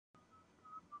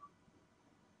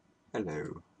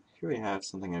Hello. Here we have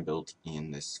something I built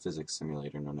in this physics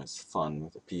simulator known as Phun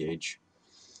with a PH.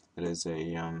 It is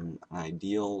an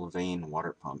ideal vane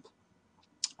water pump.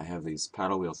 I have these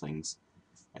paddle wheel things,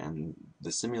 and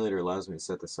the simulator allows me to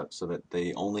set this up so that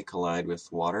they only collide with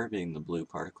water, being the blue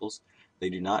particles. They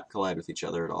do not collide with each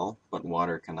other at all, but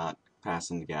water cannot pass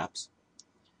in the gaps.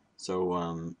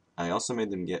 So I also made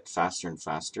them get faster and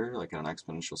faster, like on an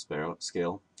exponential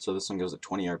scale. So this one goes at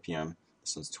 20 RPM,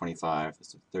 this one's 25,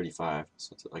 this one's 35, this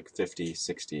one's at like 50,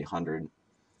 60, 100.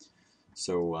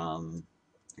 So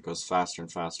it goes faster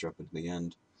and faster up into the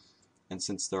end. And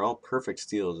since they're all perfect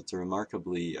steels, it's a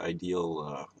remarkably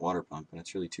ideal water pump, and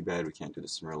it's really too bad we can't do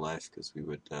this in real life because we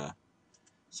would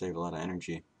save a lot of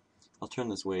energy. I'll turn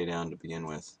this way down to begin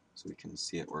with so we can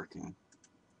see it working.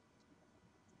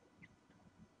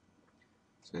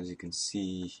 So as you can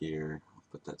see here, I'll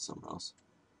put that somewhere else,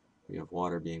 we have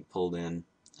water being pulled in,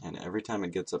 and every time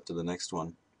it gets up to the next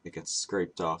one, it gets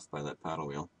scraped off by that paddle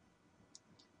wheel.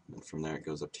 And from there it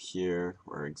goes up to here,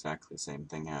 where exactly the same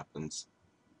thing happens.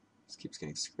 Just keeps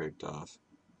getting scraped off.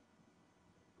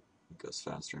 It goes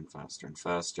faster and faster and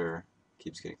faster,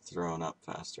 keeps getting thrown up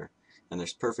faster. And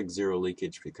there's perfect zero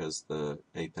leakage because the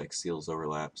apex seals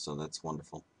overlap, so that's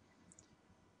wonderful.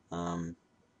 Oh,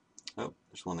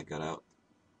 there's one that got out.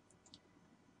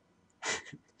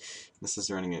 This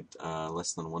is running at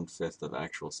less than 1/5 of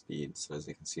actual speed, so as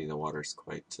you can see the water's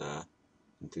quite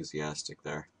enthusiastic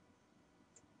there.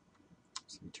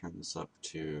 So we turn this up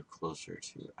to closer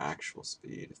to actual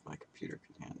speed if my computer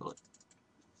can handle it.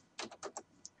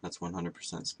 That's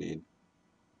 100% speed.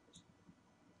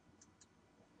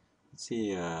 Let's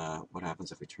see what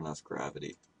happens if we turn off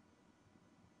gravity.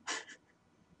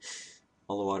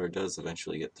 All the water does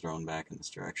eventually get thrown back in this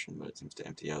direction, but it seems to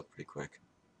empty out pretty quick.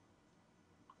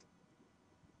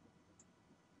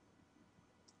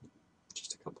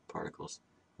 Just a couple particles.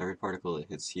 Every particle that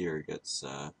hits here gets...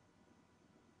 why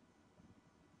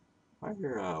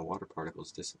are water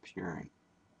particles disappearing?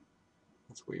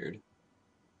 That's weird.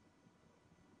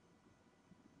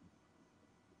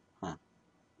 Huh.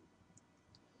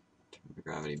 Turn the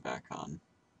gravity back on.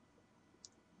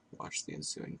 Watch the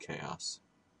ensuing chaos.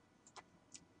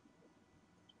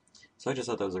 So I just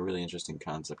thought that was a really interesting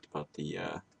concept about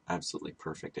the absolutely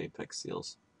perfect apex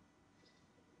seals.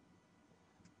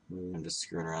 Maybe I'm just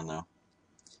screwing around though.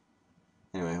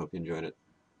 Anyway, I hope you enjoyed it.